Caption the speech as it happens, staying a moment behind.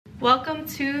Welcome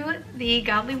to the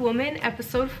Godly Woman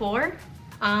episode 4.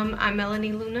 I'm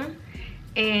Melanie Luna,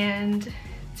 and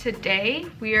today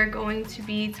we are going to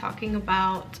be talking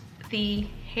about the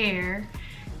hair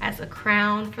as a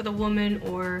crown for the woman,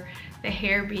 or the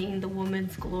hair being the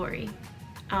woman's glory.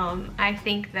 I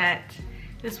think that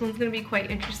this one's going to be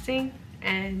quite interesting,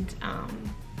 and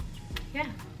yeah,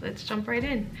 let's jump right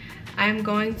in. I'm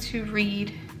going to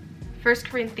read 1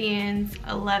 Corinthians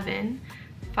 11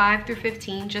 5 through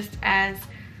 15 just as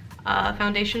a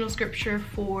foundational scripture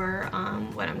for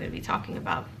what I'm going to be talking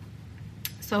about.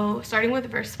 So starting with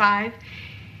verse 5,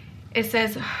 it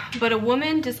says, "But a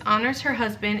woman dishonors her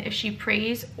husband if she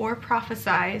prays or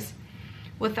prophesies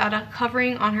without a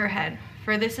covering on her head,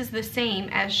 for this is the same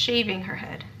as shaving her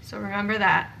head." So remember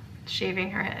that,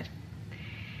 shaving her head.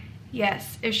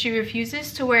 "Yes, if she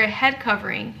refuses to wear a head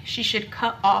covering, she should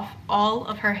cut off all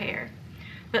of her hair.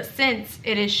 But since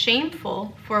it is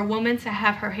shameful for a woman to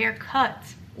have her hair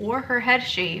cut or her head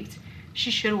shaved, she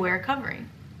should wear a covering.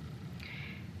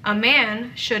 A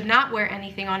man should not wear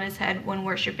anything on his head when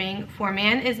worshiping, for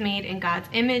man is made in God's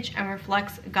image and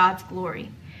reflects God's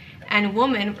glory, and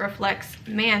woman reflects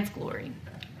man's glory.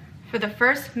 For the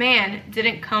first man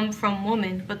didn't come from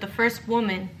woman, but the first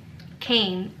woman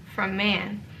came from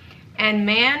man. And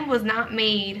man was not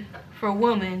made for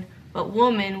woman, but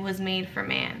woman was made for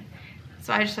man."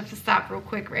 So I just have to stop real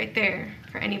quick right there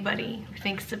for anybody who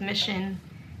thinks submission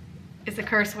is a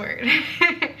curse word.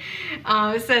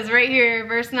 It says right here,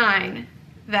 verse 9,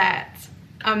 that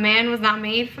a man was not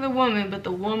made for the woman, but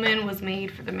the woman was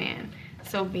made for the man.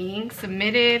 So being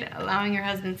submitted, allowing your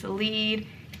husband to lead,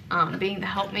 being the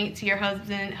helpmate to your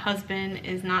husband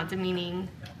is not demeaning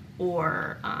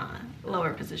or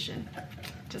lower position.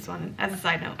 Just wanted as a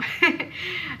side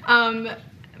note.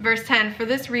 Verse 10, "For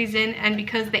this reason, and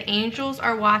because the angels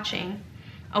are watching,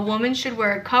 a woman should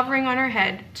wear a covering on her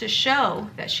head to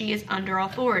show that she is under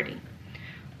authority.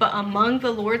 But among the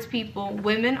Lord's people,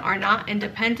 women are not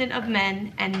independent of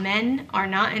men, and men are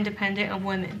not independent of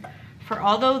women. For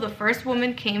although the first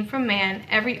woman came from man,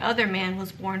 every other man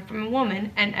was born from a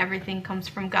woman, and everything comes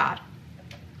from God.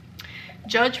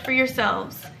 Judge for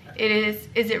yourselves. Is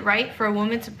it right for a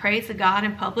woman to pray to God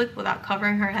in public without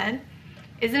covering her head?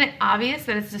 Isn't it obvious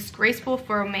that it's disgraceful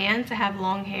for a man to have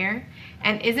long hair?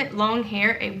 And isn't long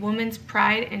hair a woman's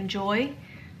pride and joy?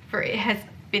 For it has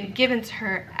been given to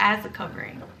her as a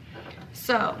covering."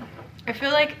 So I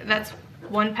feel like that's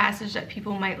one passage that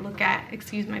people might look at.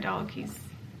 Excuse my dog, he's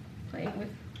playing with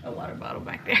a water bottle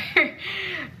back there.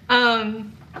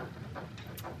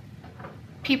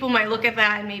 People might look at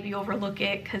that and maybe overlook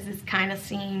it because it kind of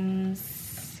seems,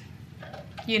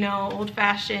 you know,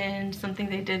 old-fashioned, something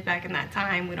they did back in that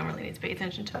time. We don't really need to pay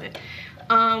attention to it,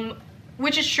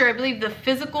 which is true. I believe the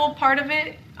physical part of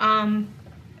it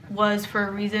was for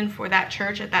a reason for that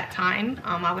church at that time.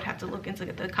 I would have to look into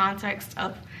the context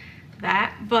of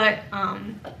that, but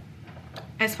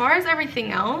as far as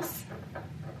everything else,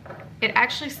 it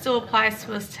actually still applies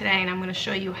to us today, and I'm going to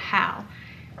show you how.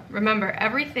 Remember,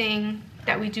 everything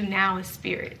that we do now is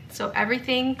spirit. So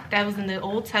everything that was in the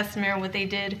Old Testament, or what they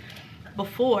did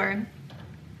before,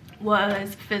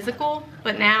 was physical,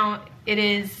 but now it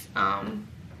is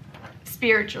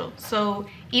spiritual. So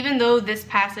even though this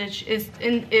passage is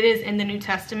in the New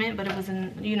Testament, but it was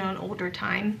in, you know, an older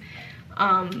time,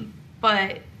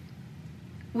 but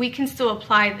we can still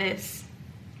apply this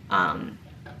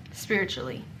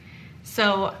spiritually.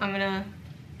 So I'm gonna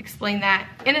explain that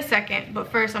in a second,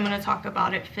 but first I'm going to talk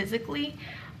about it physically.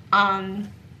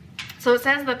 So it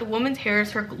says that the woman's hair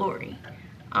is her glory.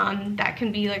 That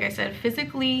can be, like I said,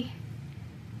 physically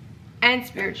and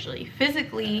spiritually.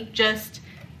 Physically, just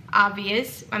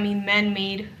obvious. I mean,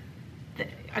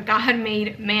 God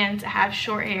made man to have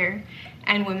short hair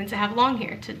and women to have long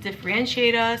hair to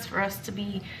differentiate us, for us to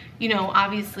be, you know,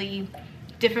 obviously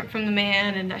different from the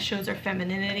man, and that shows our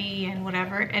femininity and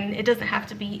whatever. And it doesn't have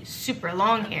to be super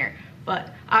long hair,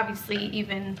 but obviously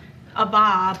even a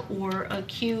bob or a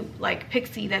cute like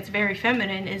pixie that's very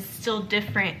feminine is still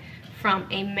different from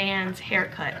a man's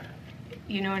haircut.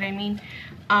 You know what I mean?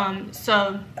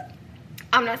 So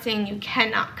I'm not saying you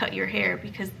cannot cut your hair,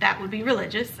 because that would be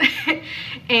religious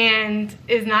and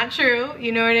is not true.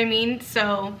 You know what I mean?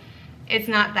 So it's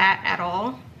not that at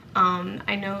all.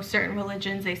 I know certain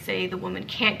religions, they say the woman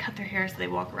can't cut their hair, so they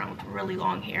walk around with really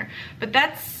long hair. But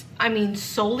that's, I mean,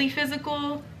 solely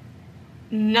physical.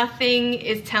 Nothing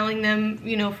is telling them,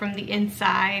 you know, from the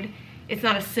inside. It's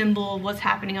not a symbol of what's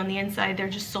happening on the inside. They're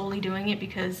just solely doing it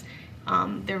because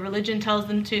their religion tells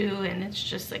them to, and it's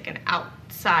just like an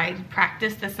outside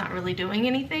practice that's not really doing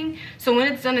anything. So when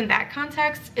it's done in that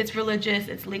context, it's religious,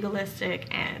 it's legalistic,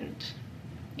 and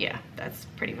yeah, that's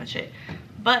pretty much it.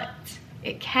 But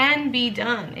it can be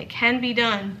done. It can be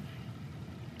done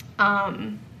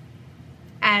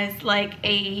as like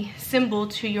a symbol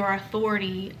to your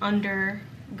authority under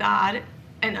God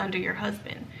and under your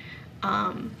husband.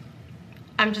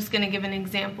 I'm just going to give an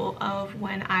example of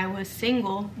when I was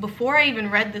single. Before I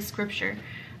even read the scripture,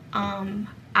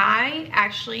 I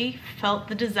actually felt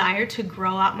the desire to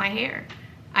grow out my hair.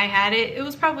 I had it, it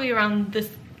was probably around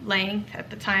this length at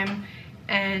the time,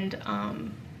 and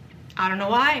I don't know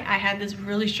why, I had this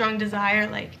really strong desire,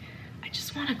 like, I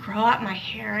just want to grow out my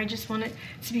hair. I just want it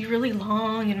to be really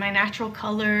long and my natural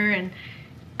color. And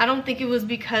I don't think it was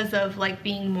because of like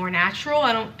being more natural.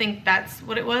 I don't think that's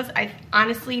what it was. I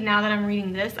honestly, now that I'm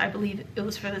reading this, I believe it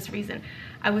was for this reason.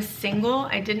 I was single.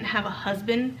 I didn't have a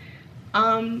husband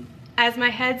as my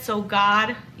head. So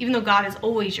God, even though God is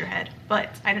always your head,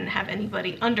 but I didn't have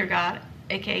anybody under God,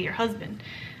 aka your husband,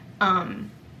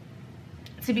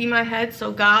 to be my head.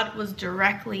 So God was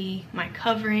directly my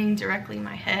covering, directly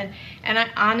my head. And I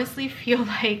honestly feel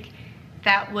like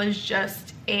that was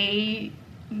just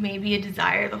maybe a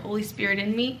desire the Holy Spirit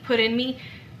put in me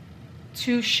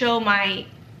to show my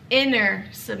inner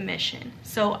submission.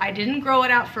 So I didn't grow it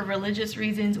out for religious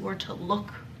reasons or to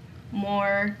look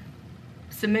more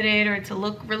submitted or to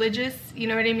look religious, you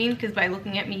know what I mean? Because by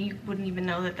looking at me, you wouldn't even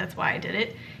know that that's why I did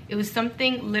it. It was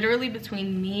something literally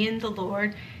between me and the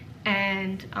Lord,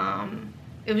 and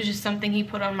it was just something he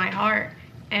put on my heart.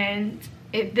 And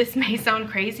this may sound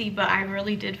crazy, but I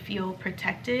really did feel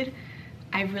protected.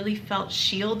 I really felt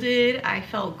shielded. I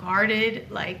felt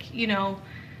guarded. Like, you know,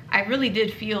 I really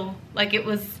did feel like it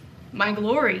was my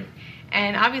glory.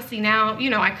 And obviously now,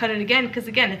 you know, I cut it again because,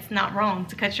 again, it's not wrong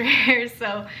to cut your hair.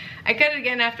 So I cut it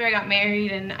again after I got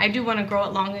married, and I do want to grow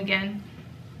it long again.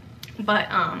 But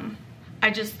I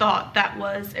just thought that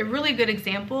was a really good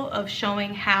example of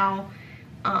showing how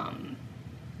I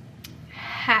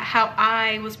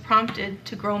was prompted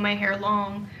to grow my hair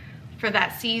long for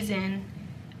that season,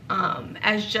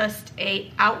 as just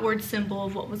a outward symbol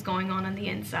of what was going on the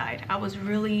inside. I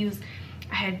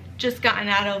had just gotten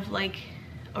out of like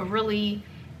a really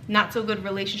not so good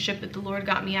relationship that the Lord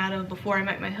got me out of before I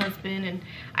met my husband, and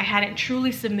I hadn't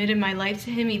truly submitted my life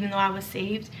to him even though I was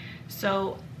saved.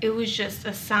 So it was just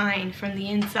a sign from the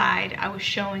inside. I was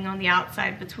showing on the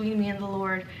outside between me and the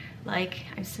Lord, like,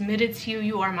 I'm submitted to you,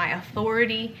 you are my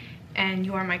authority, and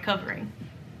you are my covering.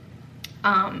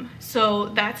 So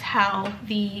that's how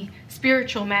the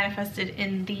spiritual manifested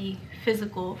in the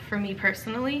physical for me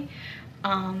personally.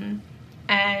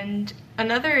 And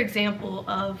another example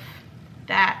of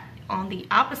that on the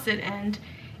opposite end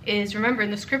is, remember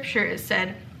in the scripture it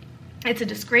said it's a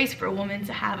disgrace for a woman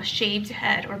to have a shaved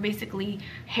head, or basically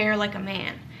hair like a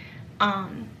man.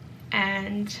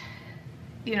 And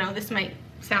you know, this might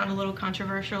sound a little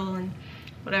controversial and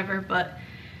whatever, but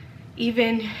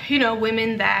even, you know,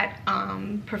 women that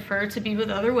prefer to be with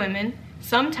other women,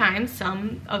 sometimes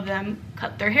some of them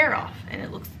cut their hair off, and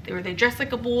it looks, or they dress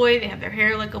like a boy, they have their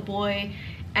hair like a boy,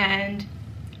 and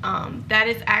that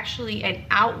is actually an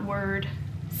outward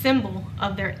symbol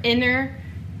of their inner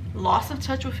loss of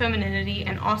touch with femininity,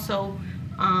 and also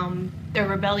their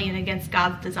rebellion against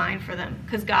God's design for them,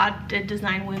 because God did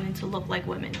design women to look like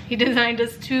women. He designed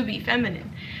us to be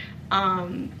feminine.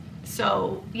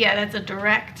 So yeah, that's a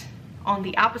direct on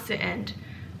the opposite end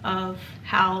of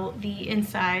how the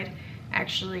inside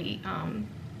actually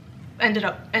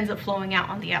ends up flowing out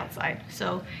on the outside.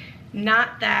 So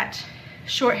not that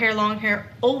short hair, long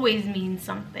hair always means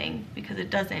something, because it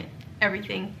doesn't.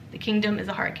 Everything, the kingdom is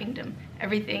a heart kingdom.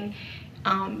 Everything,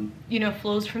 you know,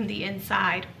 flows from the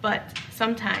inside. But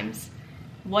sometimes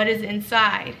what is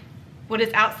inside, what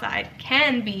is outside,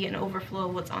 can be an overflow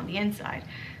of what's on the inside.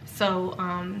 So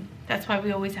that's why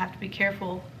we always have to be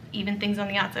careful. Even things on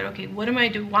the outside, okay, what am I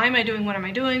doing? Why am I doing what am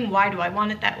I doing? Why do I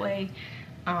want it that way?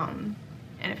 And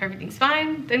if everything's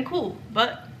fine, then cool.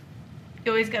 But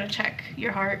you always gotta check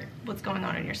your heart, what's going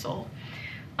on in your soul.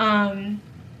 And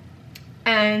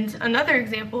another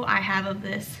example I have of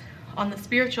this on the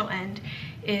spiritual end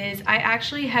is I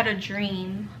actually had a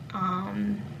dream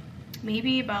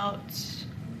maybe about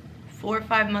 4 or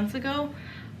 5 months ago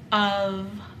of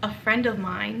a friend of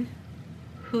mine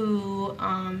who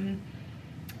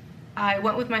I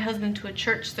went with my husband to a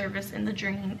church service in the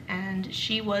dream, and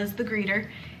she was the greeter,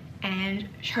 and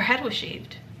her head was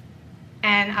shaved.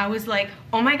 And I was like,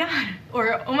 oh my God,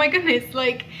 or oh my goodness,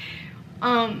 like,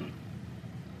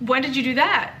 when did you do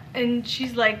that? And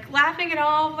she's like laughing it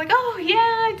off, like, oh yeah,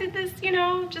 I did this, you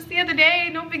know, just the other day,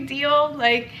 no big deal.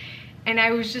 Like, and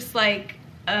I was just like,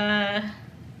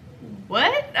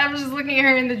 what? I was just looking at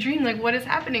her in the dream like, what is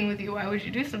happening with you? Why would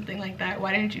you do something like that?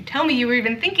 Why didn't you tell me you were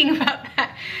even thinking about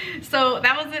that? So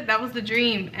that was it. That was the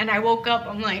dream. And I woke up,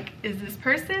 I'm like, is this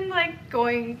person like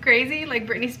going crazy like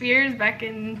Britney Spears back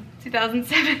in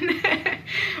 2007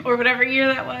 or whatever year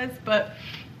that was? But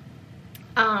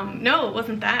no, it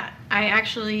wasn't that. I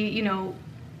actually, you know,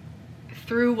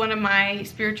 through one of my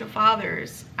spiritual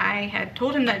fathers, I had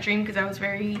told him that dream because I was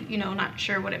very, you know, not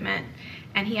sure what it meant.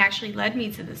 And he actually led me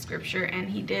to the scripture, and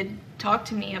he did talk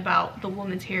to me about the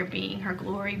woman's hair being her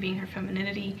glory, being her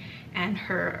femininity, and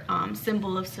her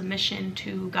symbol of submission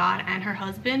to God and her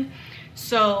husband.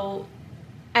 So,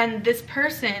 and this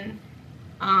person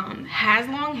has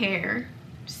long hair,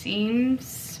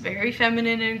 seems very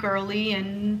feminine and girly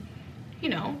and, you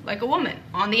know, like a woman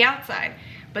on the outside.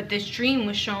 But this dream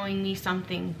was showing me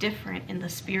something different in the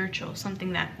spiritual,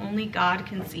 something that only God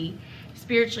can see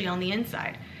spiritually on the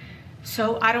inside.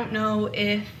 So I don't know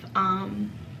if,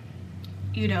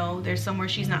 you know, there's somewhere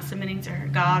she's not submitting to her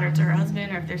God or to her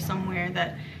husband, or if there's somewhere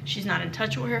that she's not in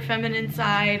touch with her feminine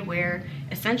side, where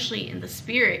essentially in the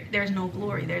spirit, there's no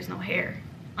glory, there's no hair.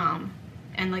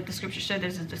 And like the scripture said,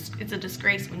 it's a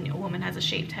disgrace when a woman has a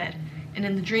shaved head. And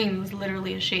in the dream, it was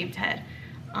literally a shaved head.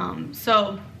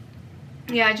 So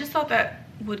yeah, I just thought that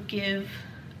would give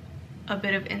a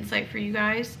bit of insight for you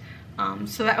guys.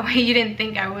 So that way you didn't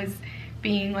think I was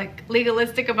being like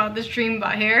legalistic about this dream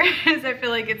about hair, because I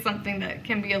feel like it's something that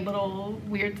can be a little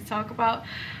weird to talk about.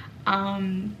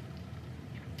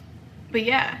 But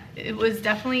yeah, it was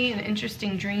definitely an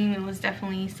interesting dream. It was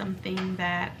definitely something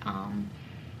that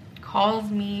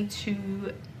caused me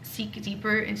to seek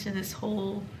deeper into this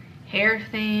whole hair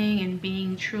thing and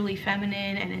being truly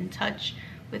feminine and in touch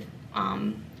with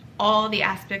all the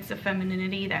aspects of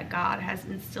femininity that God has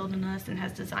instilled in us and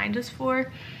has designed us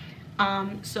for.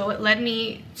 So it led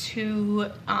me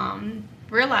to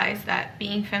realize that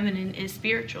being feminine is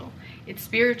spiritual. It's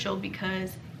spiritual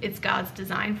because it's God's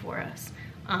design for us.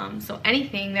 So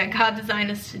anything that God designed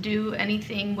us to do,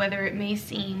 anything, whether it may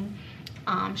seem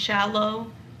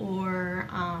shallow or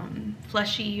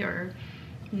fleshy or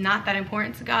not that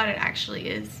important to God, it actually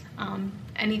is.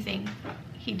 Anything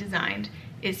he designed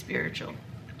is spiritual.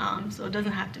 So it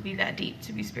doesn't have to be that deep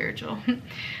to be spiritual.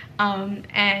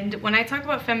 And when I talk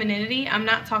about femininity, I'm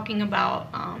not talking about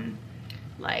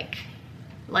like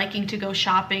liking to go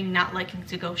shopping, not liking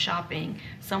to go shopping.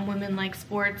 Some women like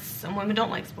sports, some women don't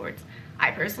like sports.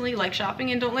 I personally like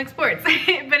shopping and don't like sports,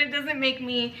 but it doesn't make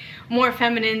me more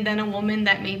feminine than a woman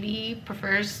that maybe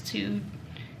prefers to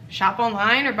shop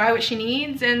online or buy what she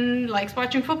needs and likes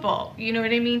watching football. You know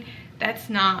what I mean? That's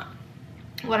not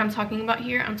what I'm talking about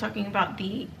here. I'm talking about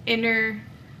the inner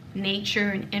nature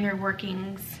and inner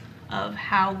workings of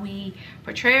how we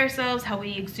portray ourselves, how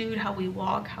we exude, how we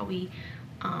walk, how we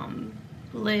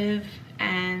live,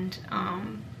 and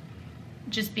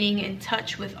just being in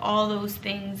touch with all those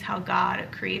things, how God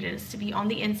created us to be on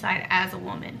the inside as a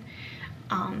woman.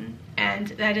 And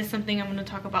that is something I'm going to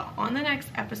talk about on the next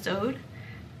episode,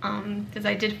 because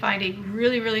I did find a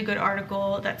really good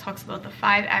article that talks about the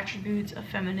 5 attributes of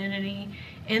femininity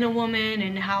in a woman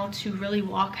and how to really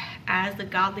walk as the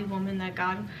godly woman that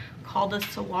God called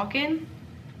us to walk in.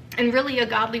 And really, a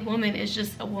godly woman is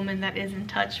just a woman that is in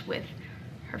touch with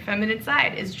her feminine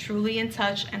side, is truly in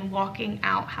touch and walking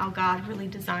out how God really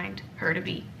designed her to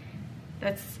be.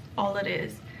 That's all it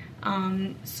is.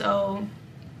 So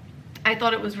I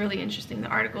thought it was really interesting, the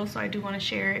article, so I do want to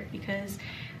share it because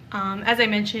as I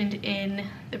mentioned in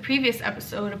the previous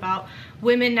episode about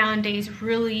women nowadays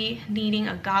really needing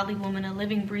a godly woman, a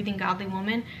living, breathing, godly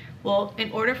woman. Well,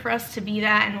 in order for us to be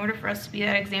that, in order for us to be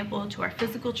that example to our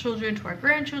physical children, to our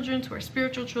grandchildren, to our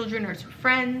spiritual children, or to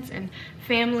friends and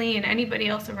family and anybody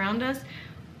else around us,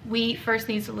 we first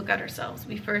need to look at ourselves.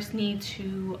 We first need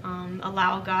to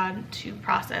allow God to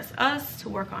process us, to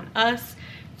work on us,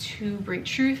 to bring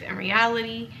truth and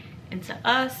reality into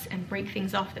us and break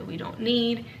things off that we don't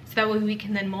need, so that way we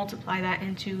can then multiply that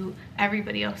into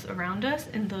everybody else around us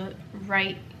in the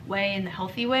right way, in the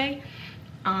healthy way.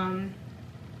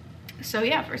 So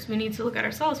yeah, first we need to look at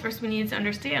ourselves. First we need to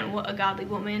understand what a godly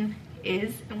woman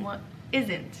is and what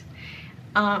isn't.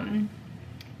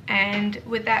 And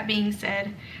with that being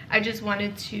said, I just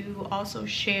wanted to also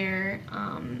share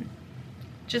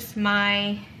just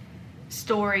my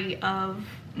story of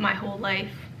my whole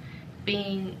life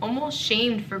being almost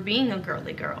shamed for being a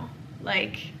girly girl.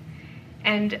 Like,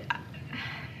 and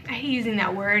I hate using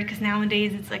that word because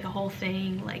nowadays it's like a whole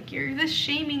thing, like you're this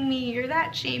shaming me, you're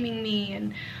that shaming me,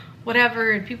 and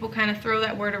whatever, and people kind of throw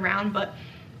that word around. But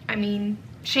I mean,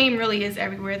 shame really is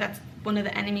everywhere. That's one of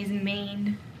the enemy's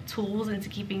main tools into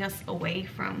keeping us away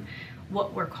from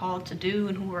what we're called to do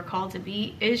and who we're called to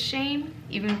be is shame,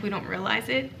 even if we don't realize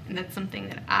it. And that's something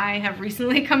that I have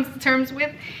recently come to terms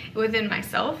with within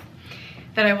myself,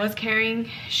 that I was carrying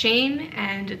shame,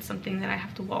 and it's something that I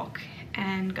have to walk,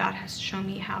 and God has shown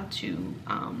me how to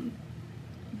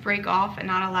break off and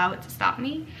not allow it to stop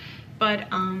me. But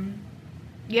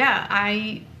yeah,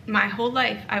 my whole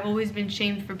life I've always been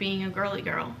shamed for being a girly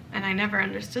girl, and I never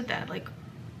understood that. Like,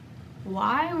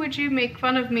 why would you make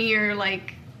fun of me or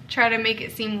like try to make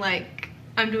it seem like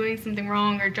I'm doing something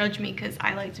wrong or judge me because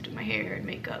I like to do my hair and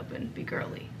makeup and be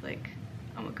girly? Like,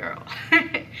 I'm a girl.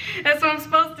 That's what I'm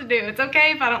supposed to do. It's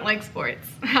okay if I don't like sports.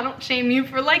 I don't shame you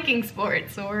for liking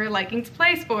sports or liking to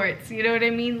play sports, you know what I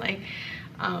mean? Like,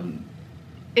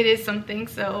 it is something.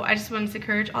 So I just wanted to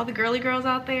encourage all the girly girls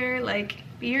out there, like,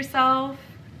 be yourself.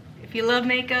 If you love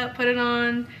makeup, put it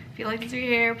on. If you like to do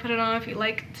your hair, put it on. If you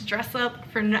like to dress up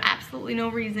for absolutely no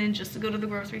reason, just to go to the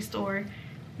grocery store,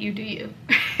 you do you.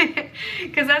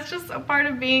 Because that's just a part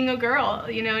of being a girl,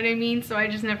 you know what I mean? So I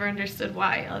just never understood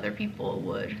why other people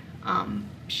would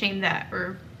shame that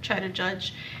or try to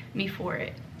judge me for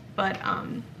it. But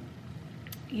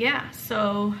yeah,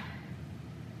 so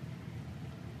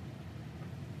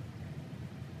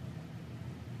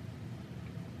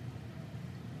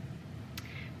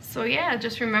yeah,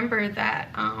 just remember that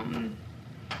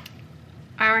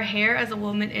our hair as a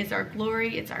woman is our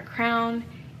glory, it's our crown,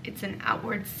 it's an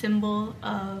outward symbol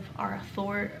of our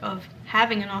authority, of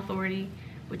having an authority,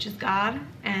 which is God,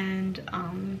 and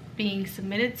being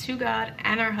submitted to God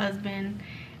and our husband.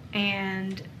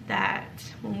 And that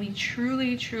when we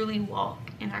truly walk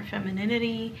in our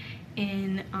femininity,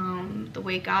 in the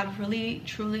way God really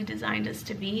truly designed us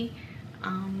to be,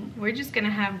 we're just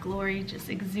gonna have glory just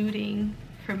exuding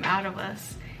from out of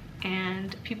us,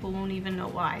 and people won't even know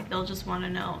why. They'll just want to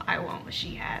know, I want what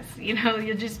she has, you know.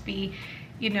 You'll just be,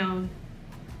 you know,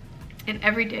 an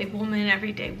everyday woman,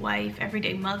 everyday wife,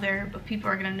 everyday mother, but people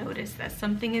are going to notice that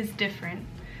something is different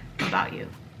about you.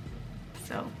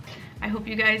 So I hope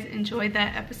you guys enjoyed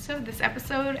this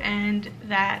episode, and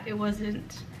that it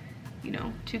wasn't, you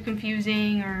know, too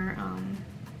confusing or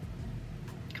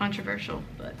controversial.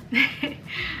 But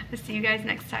I'll see you guys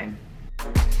next time.